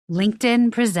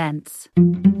LinkedIn presents.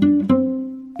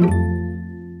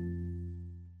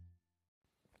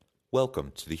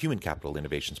 Welcome to the Human Capital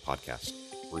Innovations Podcast.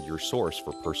 We're your source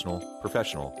for personal,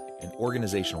 professional, and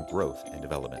organizational growth and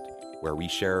development, where we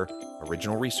share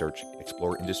original research,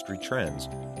 explore industry trends,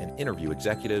 and interview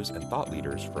executives and thought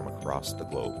leaders from across the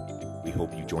globe. We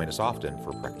hope you join us often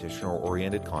for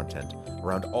practitioner-oriented content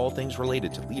around all things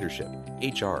related to leadership,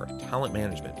 HR, talent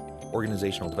management,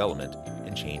 organizational development,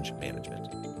 and change management.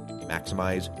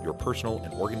 Maximize your personal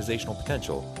and organizational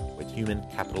potential with Human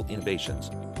Capital Innovations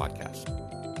Podcast.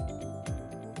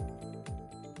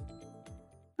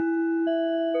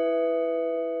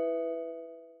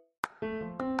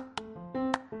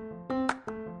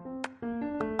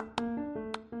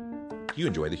 Do you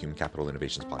enjoy the Human Capital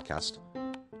Innovations Podcast?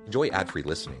 Enjoy ad-free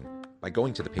listening by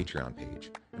going to the Patreon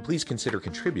page, and please consider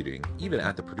contributing even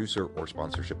at the producer or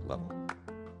sponsorship level.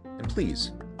 And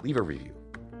please leave a review.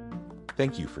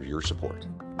 Thank you for your support.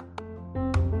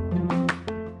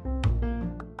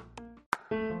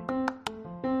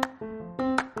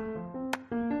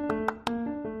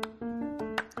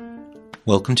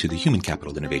 Welcome to the Human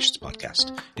Capital Innovations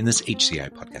Podcast. In this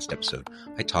HCI podcast episode,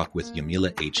 I talk with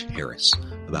Yamila H. Harris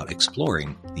about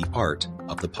exploring the art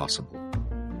of the possible.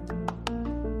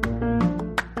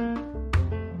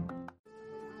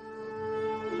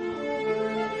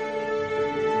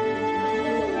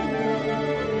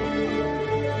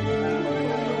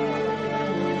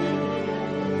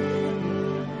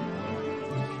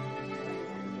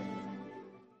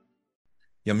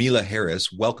 Yamila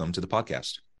Harris, welcome to the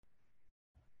podcast.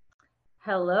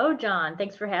 Hello, John.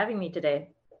 Thanks for having me today.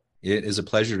 It is a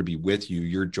pleasure to be with you.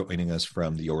 You're joining us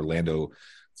from the Orlando,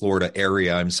 Florida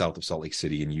area. I'm south of Salt Lake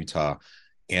City in Utah.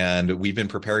 And we've been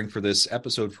preparing for this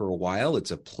episode for a while.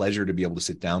 It's a pleasure to be able to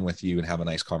sit down with you and have a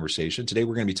nice conversation. Today,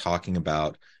 we're going to be talking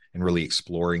about and really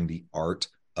exploring the art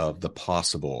of the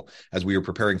possible. As we were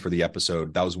preparing for the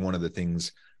episode, that was one of the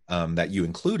things that you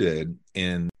included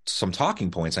in some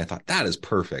talking points. I thought that is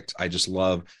perfect. I just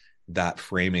love that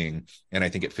framing, and I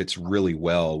think it fits really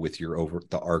well with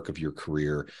the arc of your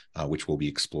career, which we'll be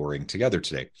exploring together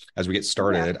today. As we get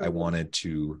started, I wanted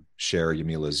to share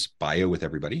Yamila's bio with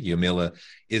everybody. Yamila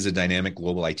is a dynamic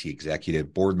global IT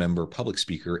executive, board member, public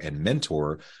speaker, and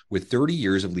mentor with 30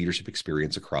 years of leadership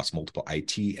experience across multiple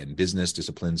IT and business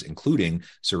disciplines, including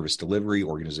service delivery,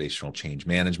 organizational change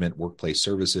management, workplace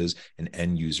services, and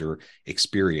end user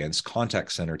experience,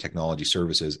 contact center technology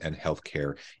services, and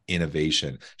healthcare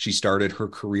innovation. She started her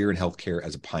career in healthcare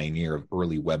as a pioneer of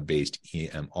early web-based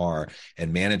EMR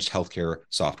and managed healthcare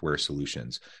software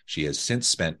solutions. She has since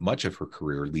spent much of her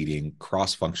career leading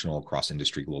cross-functional,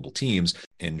 cross-industry global teams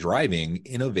and driving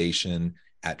innovation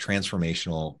at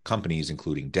transformational companies,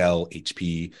 including Dell,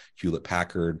 HP,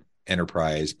 Hewlett-Packard,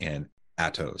 Enterprise, and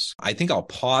Atos. I think I'll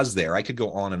pause there. I could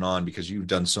go on and on because you've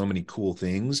done so many cool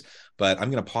things, but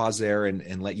I'm going to pause there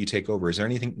and let you take over. Is there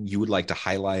anything you would like to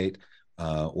highlight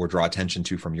or draw attention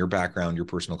to from your background, your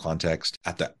personal context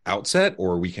at the outset,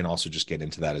 or we can also just get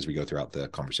into that as we go throughout the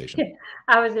conversation?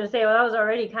 I was going to say, well, that was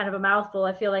already kind of a mouthful.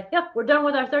 I feel like, yep, we're done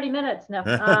with our 30 minutes now.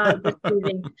 Just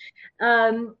moving.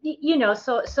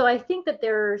 So I think that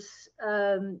there's,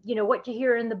 what you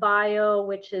hear in the bio,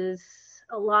 which is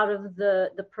a lot of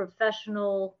the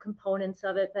professional components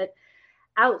of it, but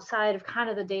outside of kind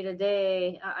of the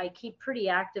day-to-day, I keep pretty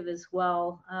active as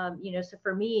well. So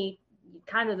for me,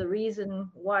 kind of the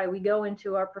reason why we go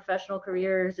into our professional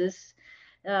careers is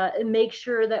make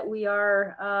sure that we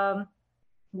are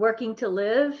working to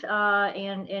live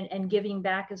and giving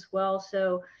back as well.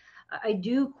 So I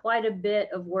do quite a bit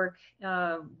of work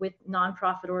with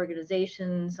nonprofit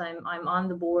organizations. I'm on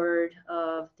the board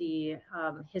of the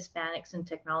Hispanics and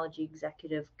Technology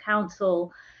Executive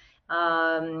Council.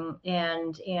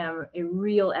 And am a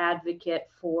real advocate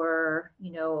for,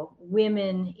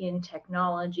 women in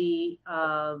technology,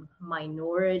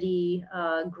 minority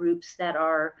groups that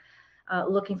are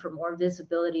looking for more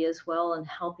visibility as well, and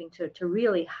helping to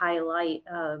really highlight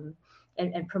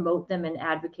and promote them and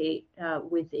advocate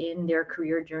within their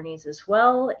career journeys as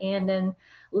well. And then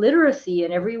literacy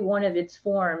in every one of its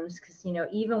forms, because,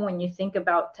 even when you think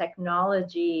about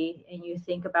technology and you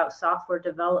think about software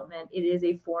development, it is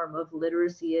a form of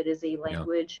literacy. It is a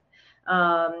language.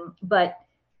 But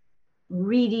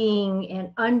reading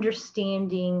and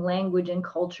understanding language and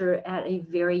culture at a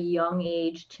very young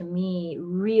age, to me,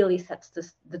 really sets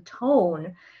the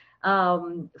tone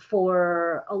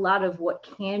for a lot of what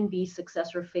can be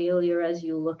success or failure as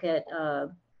you look at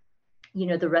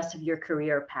the rest of your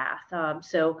career path.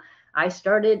 So I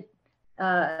started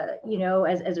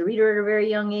as a reader at a very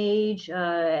young age,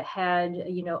 had,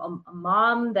 a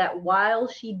mom that while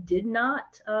she did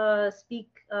not speak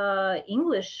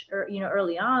English, or,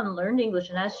 early on, learned English.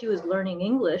 And as she was learning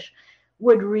English,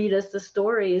 would read us the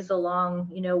stories along,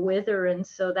 with her. And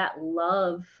so that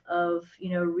love of,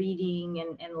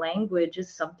 reading and language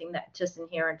is something that just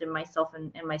inherent in myself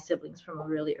and my siblings from a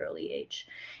really early age.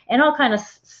 And I'll kind of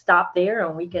stop there,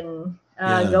 and we can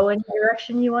Yeah. go in the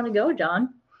direction you want to go,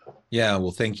 John. Yeah,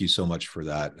 well, thank you so much for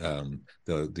that.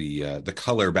 The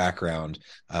color background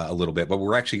a little bit, but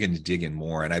we're actually going to dig in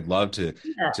more, and I'd love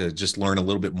Yeah. to just learn a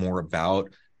little bit more about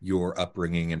your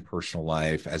upbringing and personal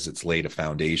life as it's laid a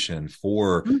foundation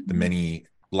for the Mhm. many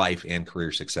life and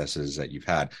career successes that you've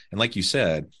had. And like you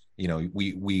said,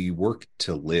 we work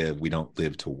to live, we don't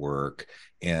live to work,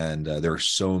 and there are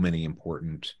so many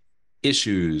important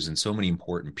issues and so many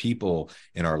important people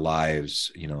in our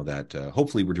lives, that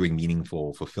hopefully we're doing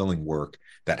meaningful, fulfilling work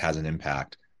that has an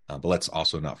impact. But let's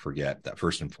also not forget that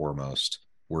first and foremost,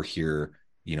 we're here,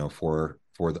 for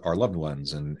our loved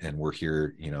ones, and we're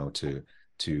here,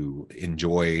 to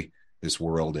enjoy this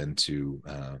world, and to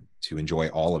enjoy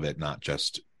all of it, not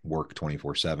just work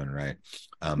 24/7, right?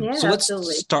 Yeah, So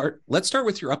absolutely. let's start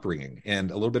with your upbringing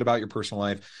and a little bit about your personal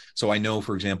life. So I know,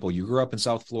 for example, you grew up in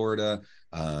South Florida.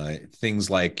 Things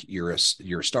like you're a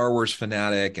Star Wars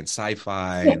fanatic and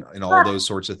sci-fi, and all those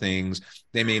sorts of things.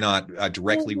 They may not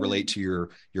directly relate to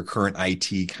your current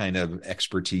IT kind of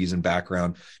expertise and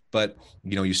background, but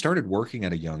you started working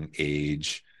at a young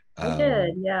age. I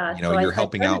did, yeah. So I You're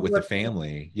helping started out with the working.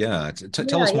 family. Yeah, tell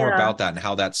Yeah, us more yeah. about that and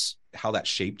how that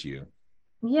shaped you.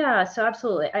 Yeah, so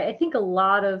absolutely. I think a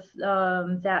lot of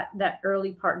that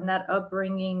early part and that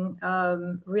upbringing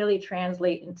really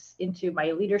translate into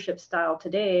my leadership style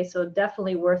today. So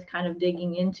definitely worth kind of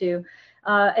digging into.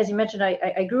 As you mentioned,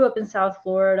 I grew up in South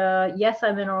Florida. Yes,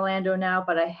 I'm in Orlando now,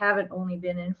 but I haven't only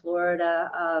been in Florida.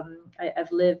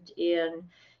 I've lived in,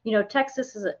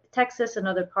 Texas and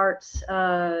other parts,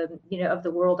 of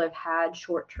the world. I've had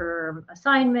short-term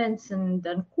assignments and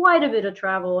done quite a bit of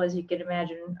travel, as you can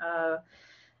imagine.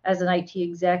 As an IT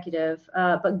executive.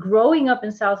 But growing up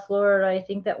in South Florida, I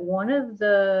think that one of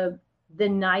the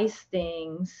nice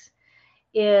things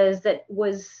is that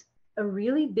was a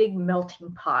really big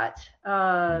melting pot.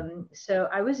 So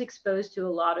I was exposed to a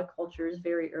lot of cultures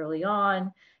very early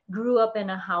on. Grew up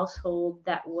in a household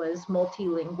that was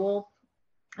multilingual.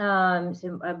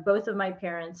 So both of my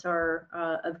parents are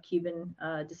of Cuban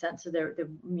descent, so they're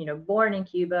born in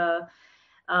Cuba.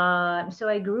 So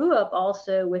I grew up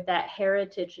also with that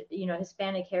heritage,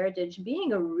 Hispanic heritage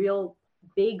being a real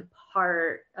big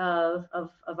part of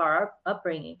our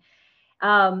upbringing.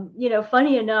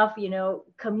 Funny enough,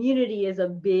 community is a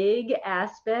big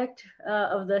aspect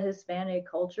of the Hispanic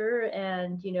culture.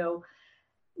 And,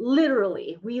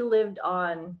 literally we lived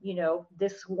on,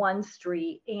 this one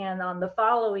street, and on the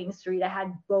following street I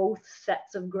had both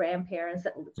sets of grandparents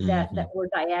that Mm-hmm. were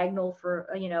diagonal for,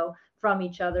 from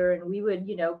each other. And we would,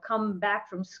 come back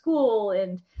from school,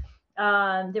 and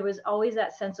there was always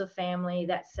that sense of family,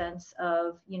 that sense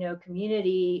of,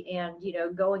 community, and,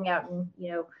 going out and,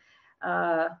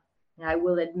 uh, and I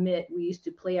will admit, we used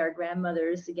to play our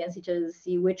grandmothers against each other to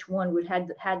see which one would had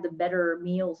the better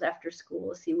meals after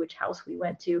school, to see which house we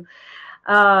went to.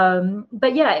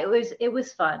 But yeah, it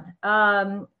was fun.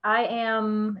 I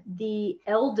am the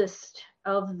eldest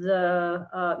of the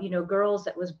girls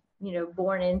that was,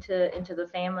 born into the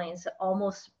family, and so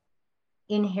almost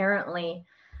inherently,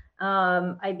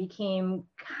 I became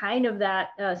kind of that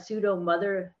pseudo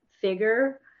mother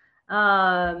figure.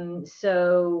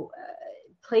 So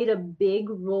played a big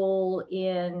role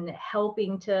in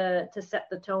helping to set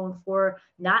the tone for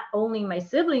not only my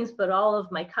siblings but all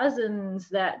of my cousins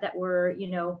that were,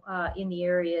 in the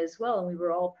area as well, and we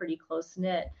were all pretty close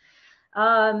knit.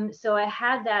 So I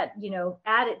had that,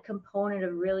 added component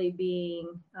of really being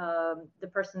the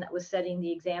person that was setting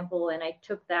the example, and I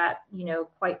took that,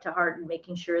 quite to heart, and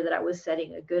making sure that I was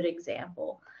setting a good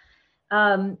example.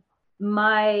 Um,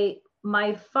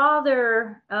 my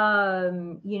father,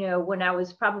 when I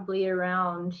was probably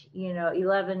around,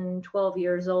 11, 12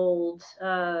 years old,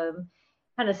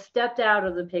 kind of stepped out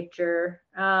of the picture.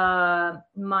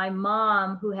 My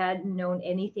mom, who hadn't known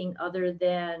anything other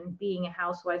than being a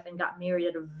housewife and got married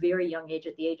at a very young age,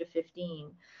 at the age of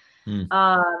 15,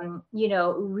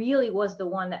 Mm-hmm. really was the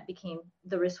one that became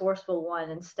the resourceful one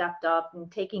and stepped up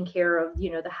and taking care of,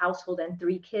 the household and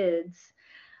three kids.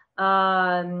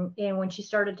 And when she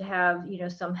started to have,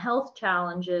 some health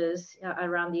challenges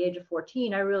around the age of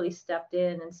 14, I really stepped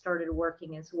in and started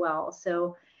working as well.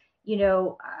 So,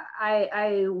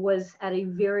 I was at a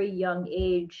very young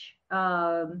age,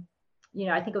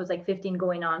 I think it was like 15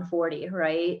 going on 40,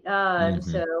 right? Hmm.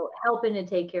 So helping to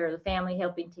take care of the family,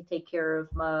 helping to take care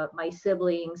of my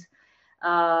siblings.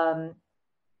 Um,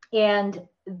 and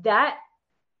that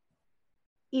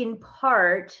in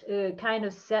part kind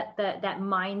of set that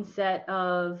mindset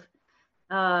of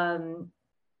um,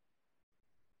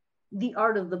 the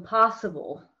art of the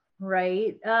possible,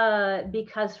 right?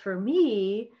 Because for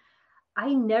me,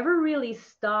 I never really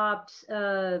stopped.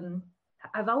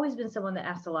 I've always been someone that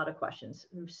asked a lot of questions.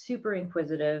 I'm super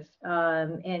inquisitive,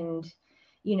 and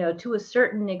to a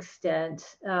certain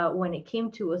extent, when it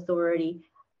came to authority,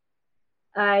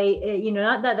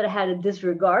 not that I had a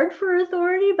disregard for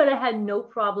authority, but I had no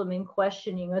problem in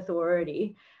questioning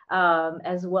authority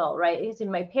as well, right? So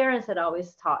my parents had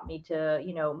always taught me to,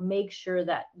 make sure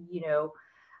that,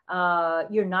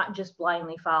 you're not just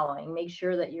blindly following. Make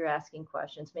sure that you're asking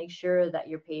questions. Make sure that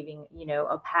you're paving,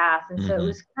 a path. And so it Hmm.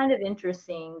 was kind of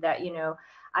interesting that,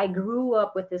 I grew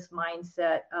up with this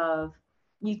mindset of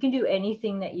you can do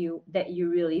anything that you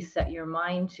really set your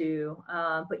mind to,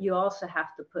 but you also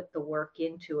have to put the work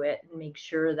into it and make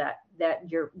sure that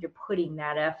you're putting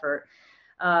that effort.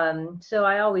 So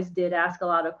I always did ask a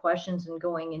lot of questions, and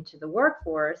going into the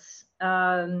workforce,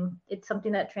 it's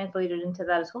something that translated into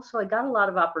that as well. So I got a lot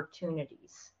of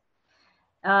opportunities.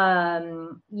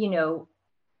 Um, you know,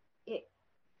 it,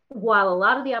 while a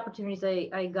lot of the opportunities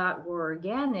I got were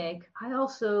organic, I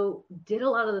also did a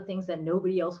lot of the things that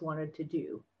nobody else wanted to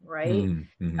do, right?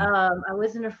 Hmm. I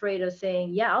wasn't afraid of saying,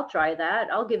 yeah, I'll try that.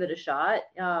 I'll give it a shot.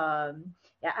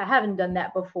 Yeah, I haven't done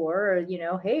that before. Or,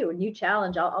 hey, a new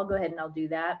challenge, I'll go ahead and I'll do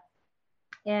that.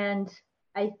 And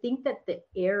I think that the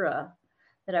era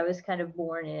that I was kind of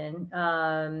born in,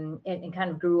 and kind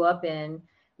of grew up in,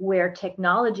 where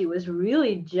technology was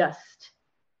really just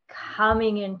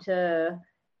coming into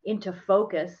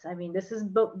focus. I mean, this is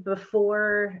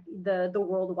before the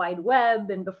World Wide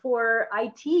Web and before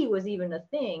IT was even a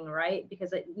thing, right?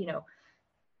 Because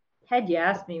had you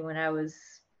asked me when I was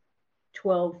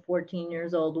 12, 14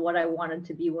 years old what I wanted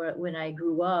to be when I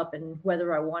grew up and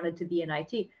whether I wanted to be in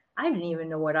IT, I didn't even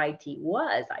know what IT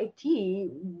was. IT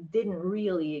didn't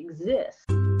really exist.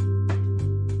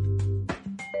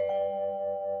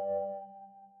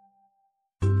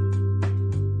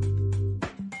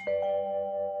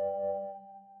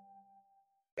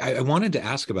 I wanted to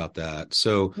ask about that.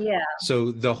 Yeah.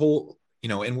 So the whole,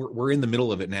 and we're in the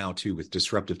middle of it now too with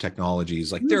disruptive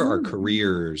technologies. Like there are Mm-hmm, mm-hmm.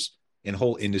 careers and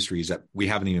whole industries that we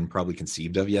haven't even probably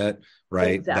conceived of yet,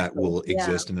 right? That Exactly. will Yeah.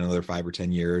 exist in another 5 or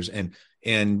 10 years, and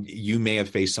you may have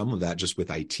faced some of that just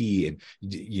with IT, and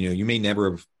you may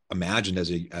never have imagined as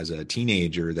a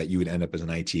teenager that you would end up as an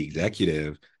IT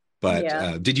executive. But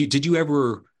Yeah. did you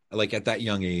ever, like at that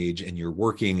young age, and you're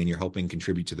working and you're helping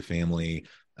contribute to the family,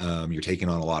 you're taking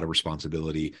on a lot of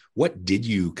responsibility. What did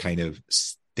you kind of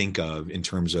think of in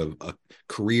terms of a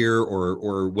career,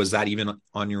 or was that even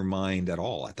on your mind at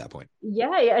all at that point?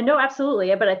 Yeah, yeah, no,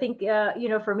 absolutely. But I think,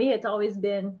 for me, it's always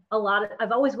been a lot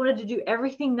I've always wanted to do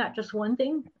everything, not just one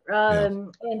thing. Yeah.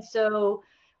 And so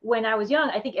when I was young,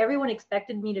 I think everyone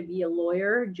expected me to be a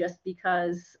lawyer just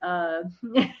because I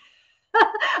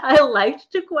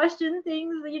liked to question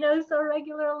things, so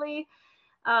regularly.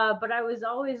 But I was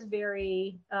always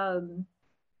very,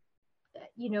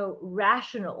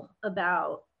 rational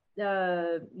about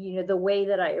the way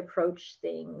that I approach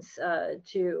things,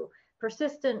 too.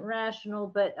 Persistent, rational,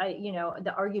 but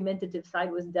the argumentative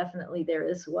side was definitely there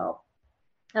as well.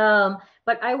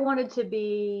 But I wanted to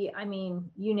be, I mean,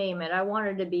 you name it. I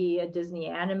wanted to be a Disney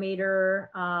animator.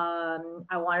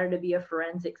 I wanted to be a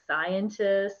forensic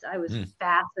scientist. I was Mm.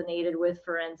 fascinated with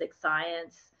forensic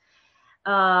science.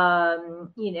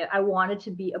 I wanted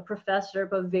to be a professor,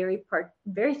 but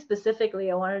very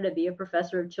specifically, I wanted to be a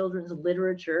professor of children's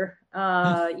literature.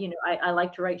 Mm. I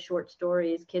like to write short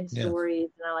stories, kid Yeah.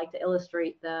 stories, and I like to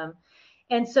illustrate them.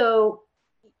 And so,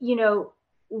 you know,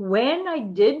 when I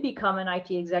did become an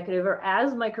IT executive, or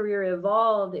as my career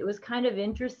evolved, it was kind of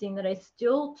interesting that I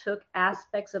still took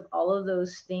aspects of all of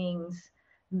those things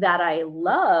that I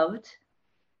loved,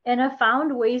 and I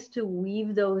found ways to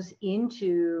weave those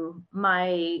into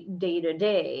my day to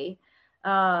day.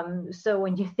 So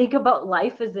when you think about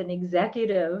life as an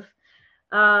executive,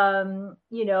 I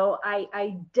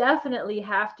definitely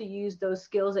have to use those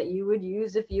skills that you would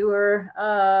use if you were,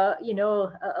 a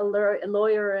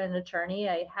lawyer or an attorney.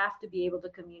 I have to be able to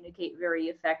communicate very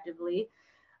effectively.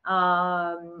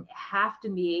 Have to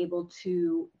be able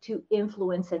to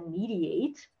influence and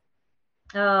mediate.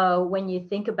 When you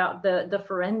think about the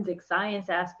forensic science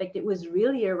aspect, it was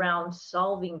really around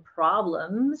solving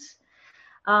problems,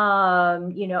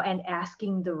 and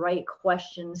asking the right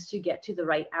questions to get to the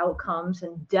right outcomes.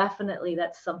 And definitely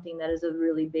that's something that is a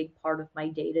really big part of my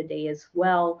day to day as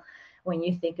well. When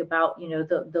you think about,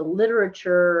 the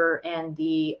literature and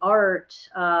the art,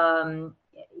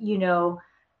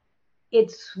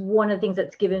 it's one of the things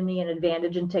that's given me an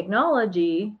advantage in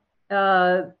technology,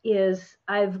 is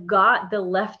I've got the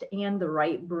left and the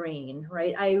right brain,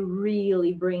 right? I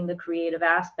really bring the creative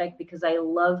aspect because I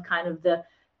love kind of the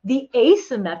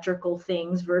asymmetrical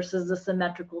things versus the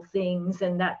symmetrical things,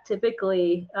 and that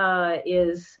typically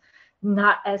is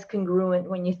not as congruent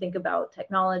when you think about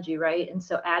technology, right? And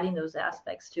so adding those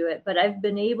aspects to it, but I've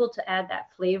been able to add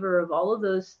that flavor of all of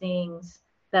those things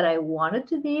that I wanted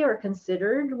to be or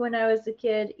considered when I was a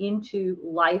kid into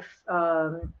life,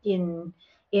 in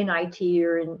IT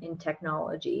or in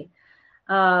technology.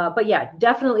 But yeah,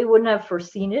 definitely wouldn't have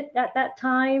foreseen it at that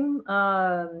time,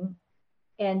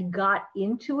 and got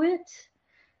into it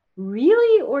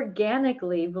really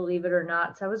organically, believe it or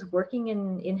not. So I was working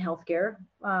in healthcare,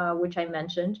 which I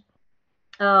mentioned,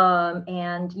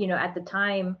 and at the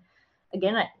time,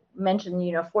 again, I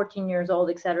mentioned 14 years old,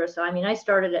 et cetera. So I mean, I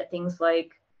started at things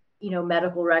like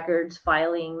medical records,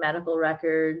 filing medical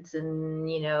records, and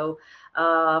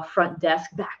front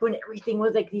desk back when everything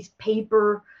was like these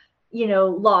paper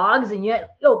logs, and you had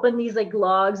to open these like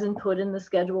logs and put in the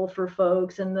schedule for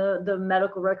folks, and the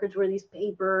medical records were these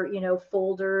paper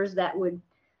folders that would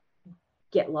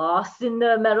get lost in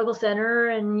the medical center,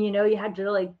 and you had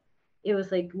to like, it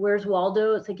was like, where's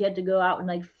Waldo? It's like you had to go out and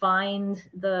like find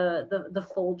the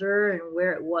folder and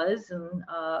where it was, and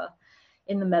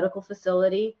in the medical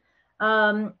facility.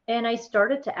 And I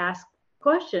started to ask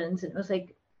questions, and it was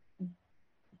like,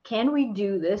 can we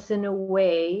do this in a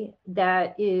way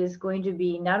that is going to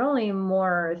be not only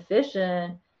more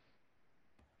efficient,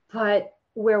 but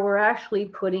where we're actually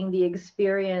putting the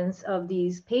experience of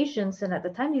these patients, and at the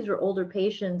time these were older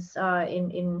patients,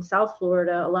 in South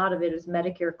Florida, a lot of it is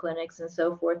Medicare clinics and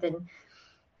so forth, and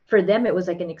for them it was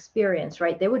like an experience,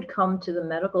 right? They would come to the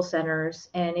medical centers,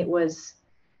 and it was,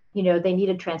 they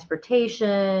needed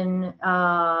transportation.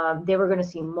 They were going to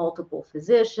see multiple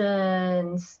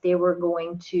physicians. They were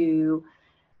going to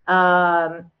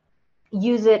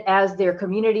use it as their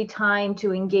community time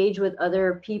to engage with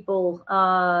other people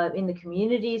in the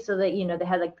community, so that they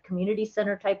had like community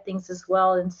center type things as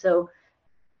well. And so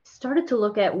started to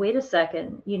look at, wait a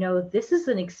second, this is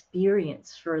an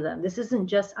experience for them. This isn't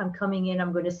just, I'm coming in,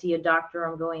 I'm going to see a doctor,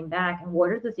 I'm going back. And what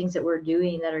are the things that we're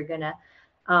doing that are going to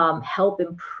help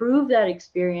improve that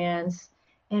experience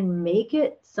and make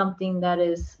it something that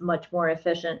is much more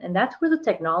efficient? And that's where the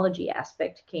technology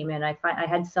aspect came in. I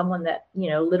had someone that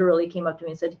literally came up to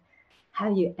me and said,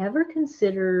 have you ever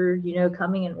considered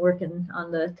coming and working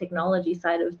on the technology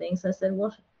side of things? And I said,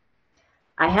 well,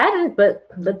 I hadn't, but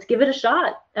let's give it a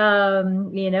shot.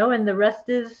 And the rest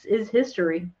is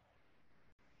history.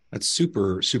 That's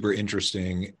super, super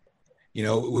interesting.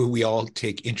 We all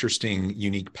take interesting,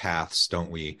 unique paths,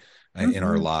 don't we, in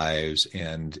our Mm-hmm. lives?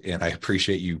 And I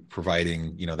appreciate you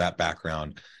providing, that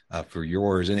background for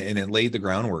yours, and it laid the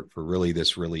groundwork for really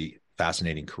this really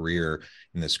fascinating career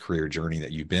in this career journey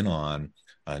that you've been on.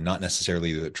 Not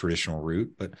necessarily the traditional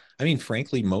route, but I mean,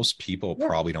 frankly, most people Yeah.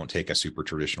 probably don't take a super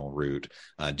traditional route,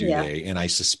 do Yeah. they? And I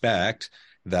suspect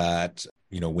that,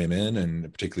 women,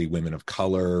 and particularly women of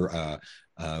color,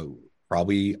 uh,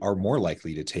 probably are more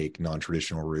likely to take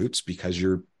non-traditional routes because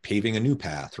you're paving a new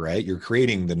path, right? You're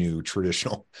creating the new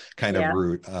traditional kind of Yeah.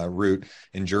 route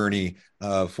and journey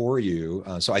for you.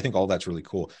 So I think all that's really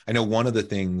cool. I know one of the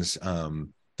things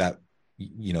that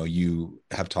you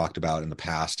have talked about in the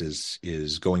past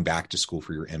is going back to school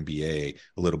for your MBA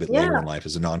a little bit later Yeah. in life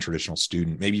as a non-traditional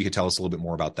student. Maybe you could tell us a little bit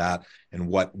more about that and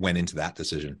what went into that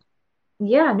decision.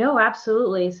 Yeah, no,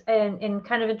 absolutely. And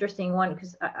kind of interesting one,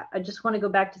 because I just want to go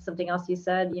back to something else you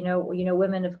said,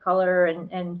 women of color,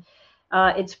 and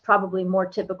it's probably more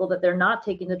typical that they're not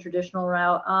taking the traditional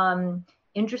route.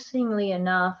 Interestingly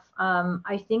enough,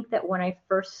 I think that when I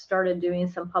first started doing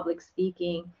some public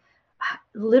speaking,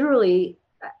 literally,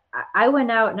 I went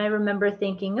out and I remember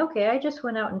thinking, okay, I just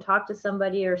went out and talked to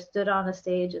somebody or stood on a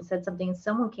stage and said something. And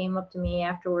someone came up to me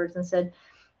afterwards and said,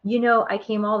 I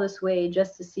came all this way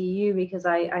just to see you because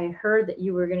I heard that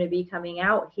you were going to be coming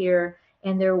out here,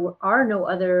 and there are no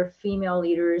other female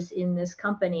leaders in this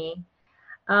company,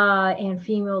 and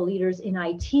female leaders in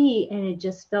IT. And it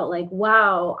just felt like,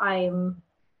 wow,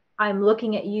 I'm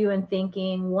looking at you and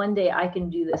thinking one day I can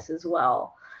do this as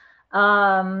well.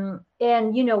 And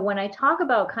when I talk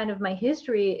about kind of my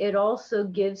history, it also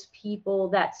gives people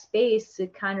that space to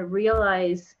kind of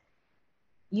realize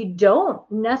you don't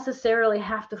necessarily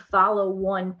have to follow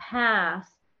one path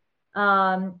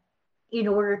in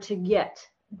order to get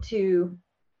to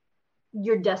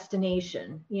your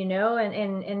destination,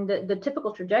 and the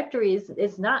typical trajectory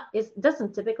is not, it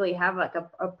doesn't typically have like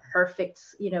a perfect,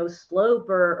 slope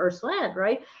or slant,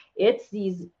 right? It's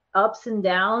these ups and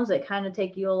downs that kind of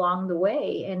take you along the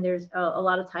way. And there's a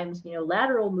lot of times,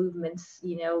 lateral movements,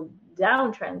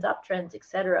 downtrends, uptrends,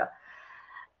 etc.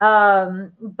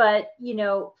 But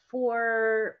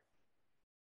for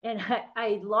and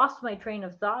I lost my train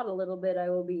of thought a little bit.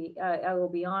 I will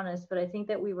be honest, but I think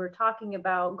that we were talking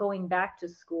about going back to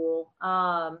school.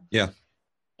 Yeah.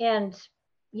 And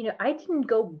I didn't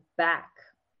go back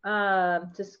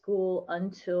to school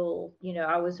until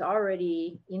I was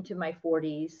already into my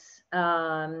 40s,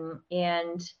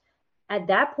 and at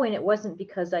that point it wasn't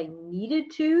because I needed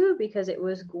to, because it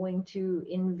was going to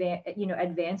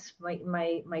advance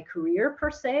my career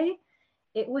per se.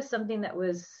 It was something that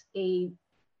was a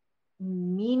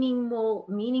meaningful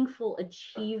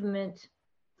achievement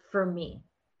for me.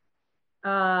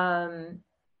 I've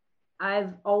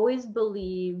always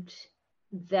believed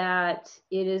that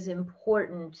it is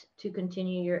important to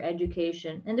continue your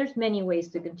education, and there's many ways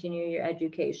to continue your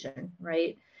education,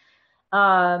 right?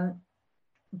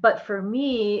 But for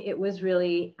me, it was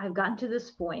really, I've gotten to this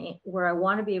point where I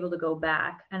want to be able to go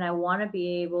back, and I want to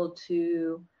be able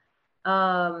to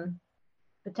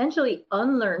potentially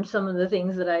unlearn some of the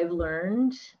things that I've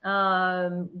learned,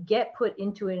 get put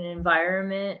into an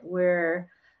environment where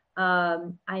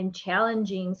I'm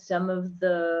challenging some of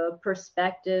the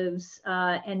perspectives,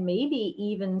 and maybe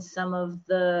even some of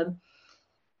the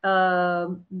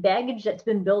baggage that's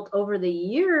been built over the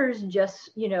years, just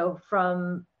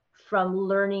from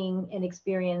learning and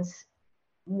experience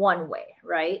one way,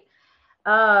 right?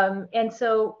 And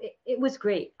so it was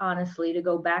great, honestly, to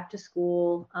go back to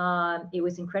school. It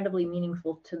was incredibly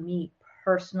meaningful to me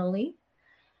personally.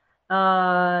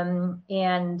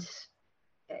 And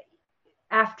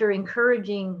after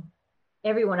encouraging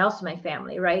everyone else in my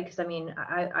family, right? Because I mean,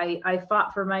 I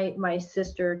fought for my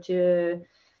sister to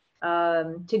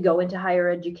go into higher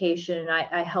education.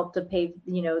 I helped to pave,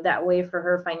 that way for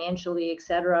her financially, et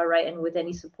cetera, right? And with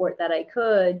any support that I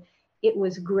could, it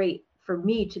was great for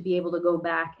me to be able to go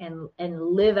back and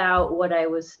live out what I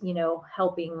was,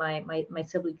 helping my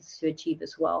siblings to achieve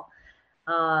as well.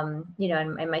 And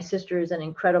my sister is an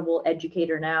incredible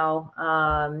educator now.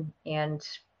 And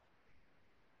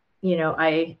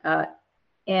I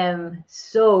am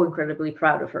so incredibly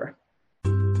proud of her.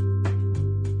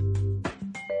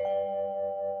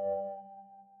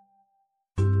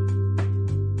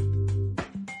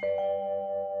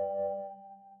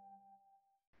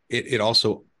 It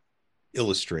also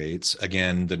illustrates,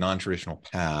 again, the non-traditional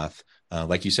path.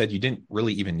 Like you said, you didn't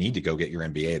really even need to go get your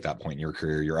MBA at that point in your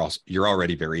career. You're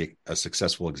already a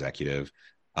successful executive.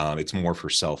 It's more for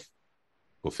self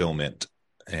fulfillment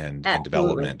and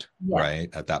development, Yeah. right,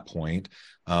 at that point,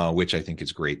 which I think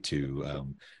is great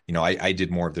too. I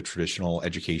did more of the traditional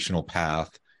educational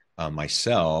path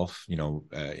myself,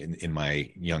 in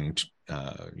my young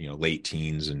late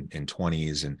teens and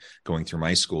 20s, and going through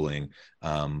my schooling.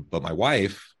 But my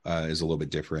wife is a little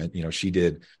bit different.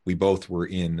 We both were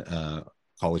in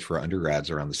college for undergrads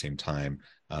around the same time,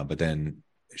 but then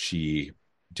she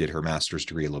did her master's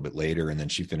degree a little bit later, and then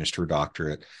she finished her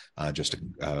doctorate just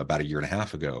about a year and a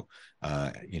half ago,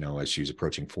 as she was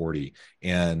approaching 40.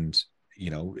 And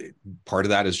part of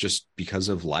that is just because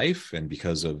of life and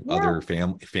because of other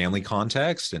family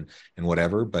context and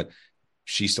whatever. But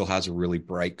she still has a really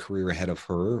bright career ahead of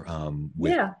her,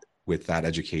 with that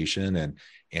education,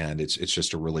 and it's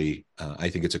just a really I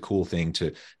think it's a cool thing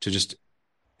to just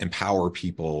empower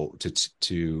people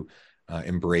to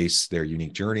embrace their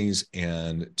unique journeys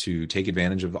and to take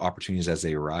advantage of the opportunities as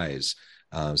they arise.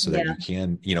 So that you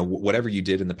can, whatever you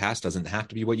did in the past doesn't have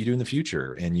to be what you do in the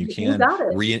future, and you can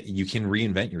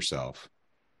reinvent yourself.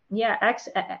 Yeah,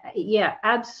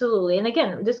 absolutely. And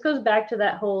again, this goes back to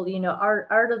that whole,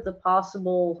 art of the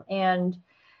possible. And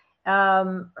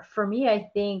for me, I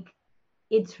think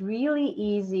it's really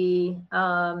easy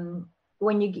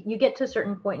when you get to a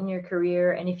certain point in your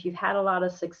career, and if you've had a lot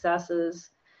of successes,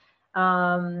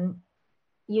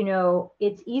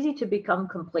 it's easy to become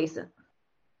complacent.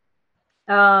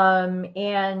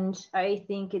 And I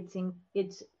think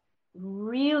it's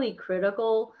really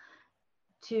critical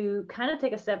to kind of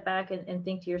take a step back and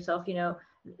think to yourself,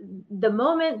 the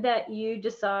moment that you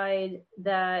decide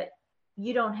that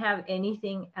you don't have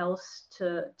anything else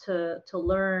to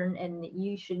learn, and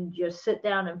you should just sit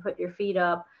down and put your feet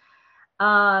up,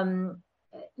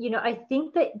 I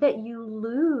think that you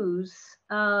lose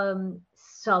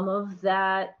some of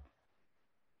that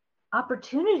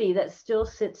opportunity that still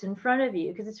sits in front of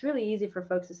you. Because it's really easy for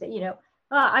folks to say,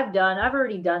 I've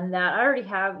already done that. I already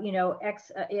have,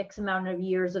 X amount of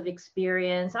years of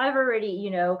experience. I've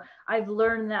already, I've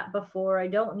learned that before. I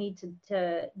don't need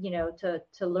to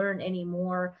learn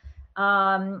anymore.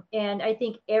 And I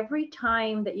think every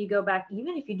time that you go back,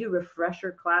 even if you do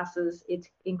refresher classes, it's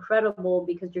incredible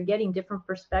because you're getting different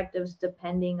perspectives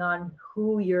depending on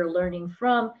who you're learning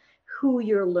from, who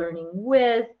you're learning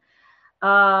with.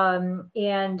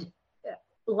 And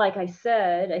like I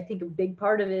said, I think a big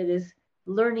part of it is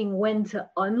learning when to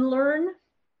unlearn.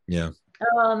 Yeah.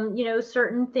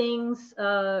 Certain things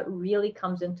really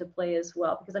comes into play as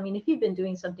well. Because I mean, if you've been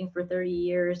doing something for 30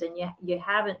 years and you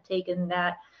haven't taken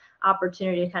that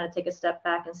opportunity to kind of take a step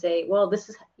back and say, well, this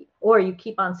is, or you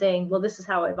keep on saying, well, this is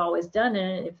how I've always done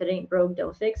it, and if it ain't broke,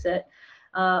 don't fix it.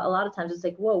 A lot of times it's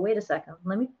like, whoa, wait a second,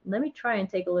 let me try and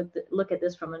take a look at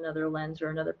this from another lens or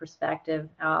another perspective.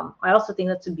 I also think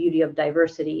that's the beauty of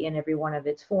diversity in every one of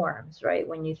its forms, right?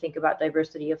 When you think about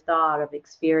diversity of thought, of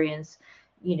experience,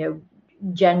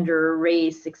 gender,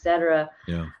 race, etc.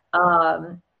 Yeah.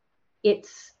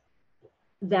 It's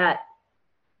that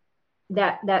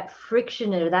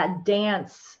friction or that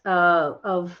dance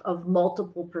of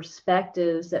multiple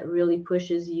perspectives that really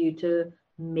pushes you to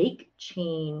make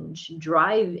change,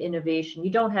 drive innovation. You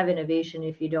don't have innovation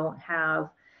if you don't have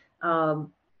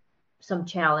some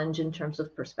challenge in terms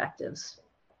of perspectives.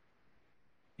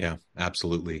 Yeah,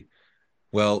 absolutely.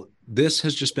 Well, this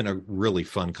has just been a really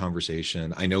fun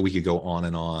conversation. I know we could go on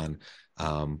and on,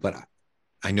 but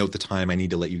I note the time. I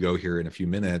need to let you go here in a few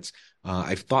minutes.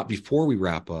 I've thought before we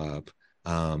wrap up,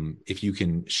 if you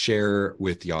can share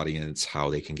with the audience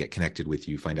how they can get connected with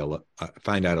you, find out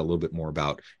a little bit more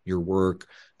about your work,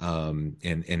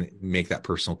 and make that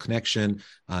personal connection,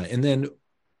 and then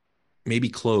maybe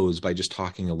close by just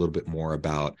talking a little bit more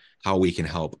about how we can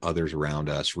help others around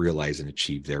us realize and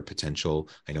achieve their potential.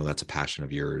 I know that's a passion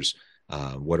of yours.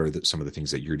 What are some of the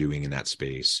things that you're doing in that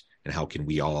space, and how can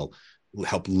we all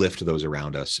help lift those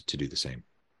around us to do the same?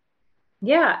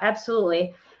 Yeah,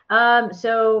 absolutely.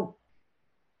 So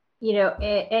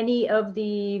any of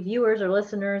the viewers or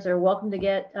listeners are welcome to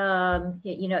get,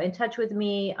 in touch with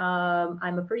me.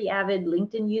 I'm a pretty avid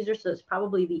LinkedIn user, so it's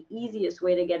probably the easiest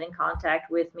way to get in contact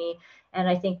with me. And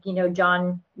I think,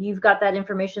 John, you've got that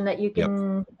information that you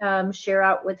can share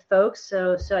out with folks.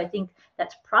 So I think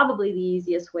that's probably the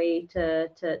easiest way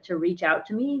to reach out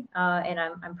to me. And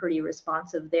I'm pretty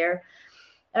responsive there.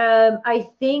 I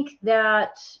think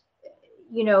that,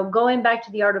 going back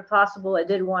to the art of possible, I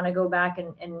did want to go back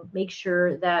and make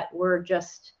sure that we're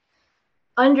just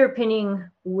underpinning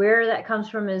where that comes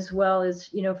from, as well as,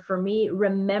 for me,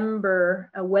 remember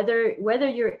whether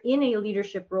you're in a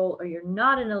leadership role or you're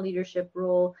not in a leadership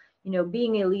role,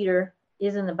 being a leader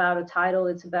isn't about a title.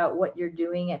 It's about what you're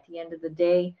doing at the end of the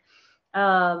day.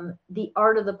 The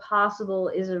art of the possible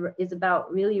is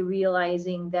about really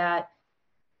realizing that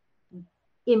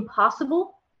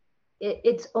impossible,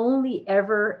 it's only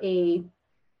ever a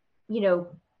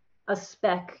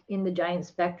speck in the giant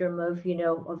spectrum of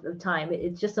time.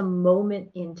 It's just a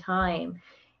moment in time,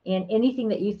 and anything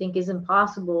that you think is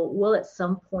impossible will at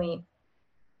some point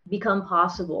become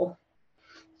possible.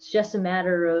 It's just a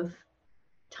matter of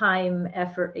time,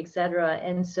 effort, etc.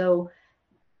 And so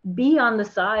be on the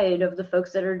side of the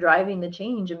folks that are driving the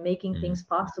change and making things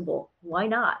possible. Why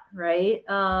not, right?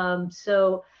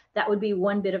 So that would be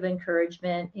one bit of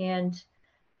encouragement. And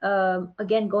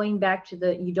again, going back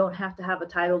to you don't have to have a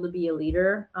title to be a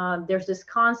leader. There's this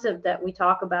concept that we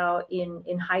talk about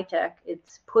in high tech.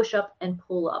 It's push up and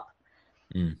pull up.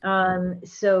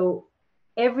 So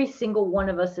every single one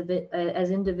of us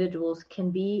as individuals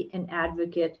can be an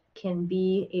advocate, can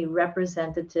be a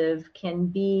representative, can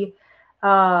be,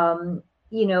 an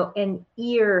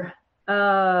ear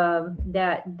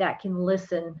that can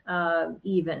listen,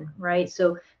 even, right?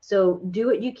 So do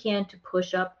what you can to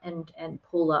push up and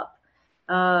pull up.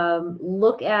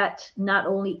 Look at not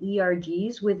only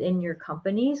ERGs within your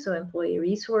company, so employee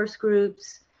resource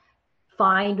groups.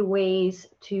 Find ways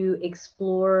to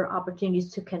explore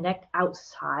opportunities to connect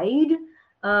outside,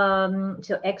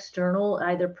 so external,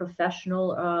 either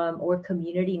professional or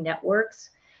community networks.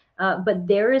 But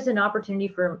there is an opportunity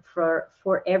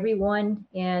for everyone.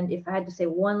 And if I had to say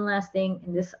one last thing,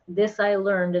 and this I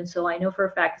learned, and so I know for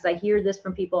a fact, because I hear this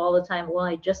from people all the time, well,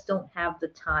 I just don't have the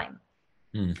time.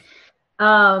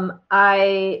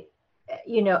 I,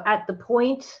 at the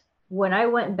point when I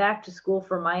went back to school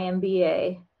for my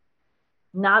MBA,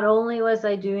 not only was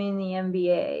I doing the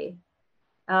MBA,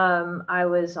 I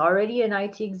was already an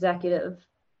IT executive.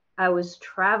 I was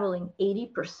traveling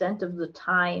 80% of the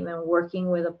time and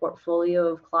working with a portfolio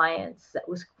of clients that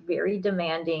was very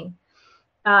demanding.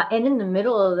 And in the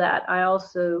middle of that, I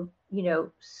also,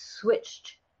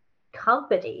 switched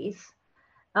companies.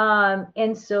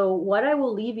 And so what I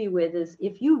will leave you with is,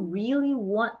 if you really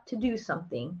want to do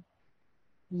something,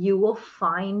 you will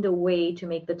find a way to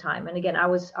make the time. And again, I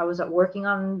was working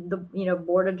on the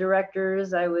board of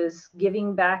directors. I was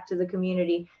giving back to the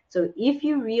community. So if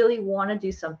you really want to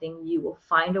do something, you will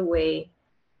find a way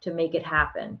to make it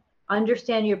happen.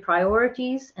 Understand your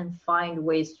priorities and find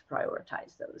ways to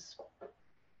prioritize those.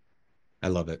 I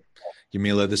love it.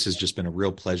 Yamila, this has just been a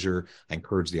real pleasure. I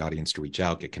encourage the audience to reach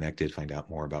out, get connected, find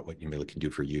out more about what Yamila can do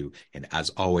for you. And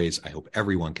as always, I hope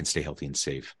everyone can stay healthy and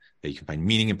safe, that you can find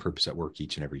meaning and purpose at work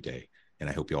each and every day. And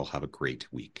I hope you all have a great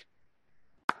week.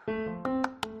 Do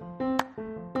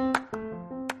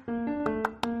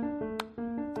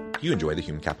you enjoy the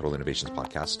Human Capital Innovations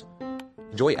podcast?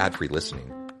 Enjoy ad-free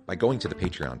listening by going to the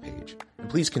Patreon page. And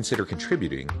please consider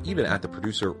contributing even at the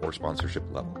producer or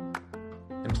sponsorship level.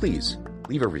 And please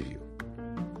leave a review.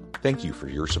 Thank you for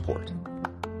your support.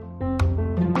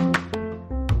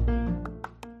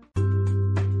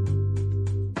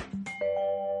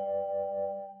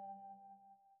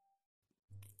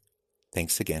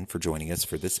 Thanks again for joining us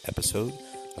for this episode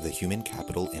of the Human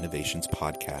Capital Innovations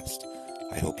podcast.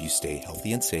 I hope you stay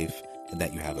healthy and safe and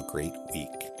that you have a great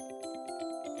week.